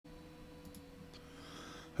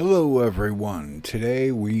Hello everyone,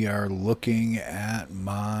 today we are looking at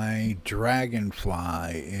my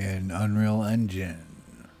DragonFly in Unreal Engine,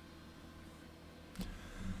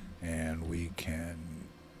 and we can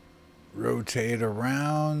rotate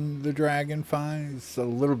around the DragonFly. It's a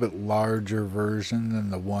little bit larger version than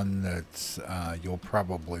the one that's you'll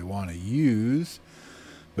probably want to use,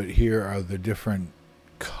 but here are the different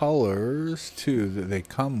colors too that they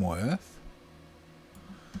come with.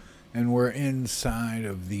 And we're inside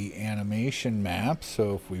of the animation map,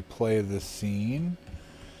 so if we play this scene,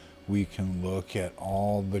 we can look at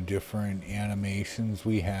all the different animations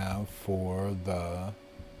we have for the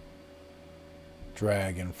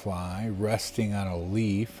dragonfly, resting on a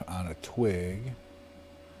leaf, on a twig.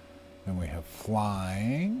 Then we have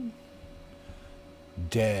flying,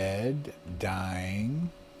 dead, dying,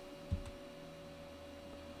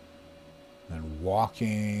 then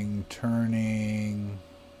walking, turning,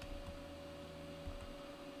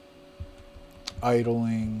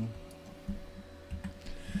 idling.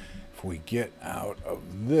 If we get out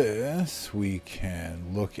of this, we can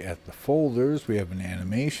look at the folders. We have an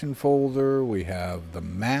animation folder. We have the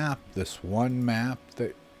map, this one map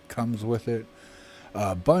that comes with it.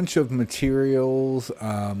 A bunch of materials.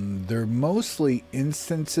 They're mostly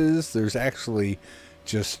instances. There's actually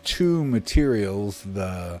just two materials,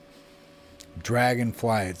 the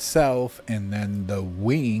dragonfly itself and then the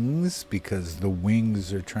wings, because the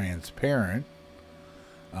wings are transparent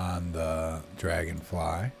on the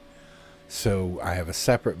dragonfly. So I have a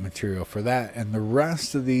separate material for that, and the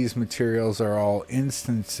rest of these materials are all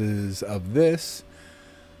instances of this.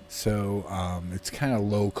 So it's kind of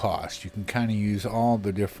low cost. You can kind of use all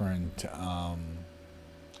the different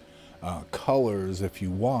colors if you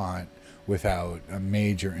want without a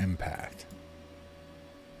major impact.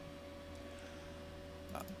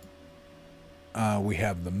 We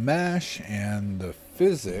have the mesh and the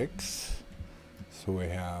physics. So we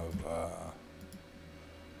have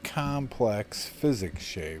complex physics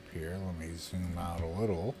shape here. Let me zoom out a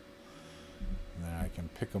little. And then I can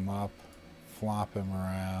pick them up, flop them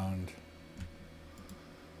around.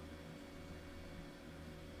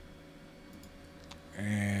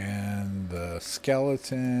 And the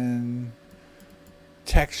skeleton,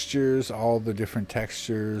 textures, all the different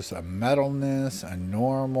textures, a metalness, a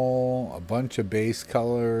normal, a bunch of base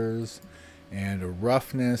colors, and a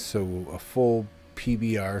roughness, so a full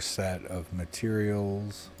PBR set of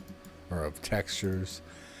materials or of textures.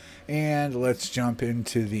 And let's jump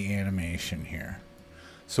into the animation here.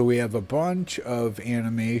 So we have a bunch of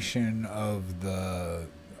animation of the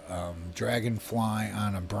dragonfly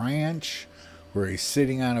on a branch, where he's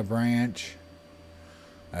sitting on a branch.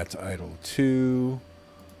 That's idle 2,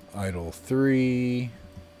 idle 3.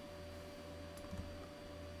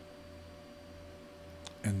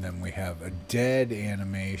 And then we have a dead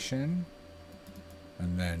animation,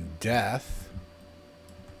 and then death.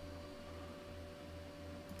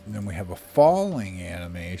 And then we have a falling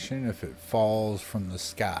animation if it falls from the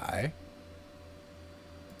sky.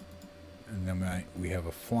 And then we have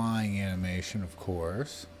a flying animation, of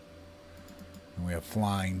course. And we have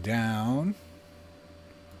flying down,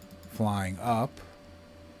 flying up.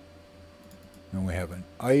 And we have an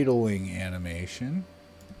idling animation,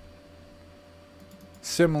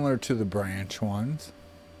 similar to the branch ones.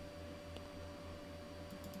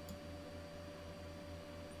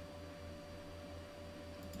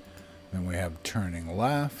 Then we have turning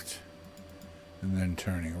left, and then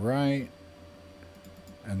turning right,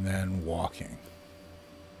 and then walking.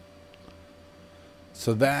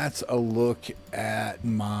 So that's a look at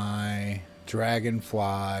my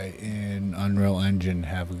dragonfly in Unreal Engine.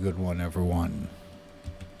 Have a good one, everyone.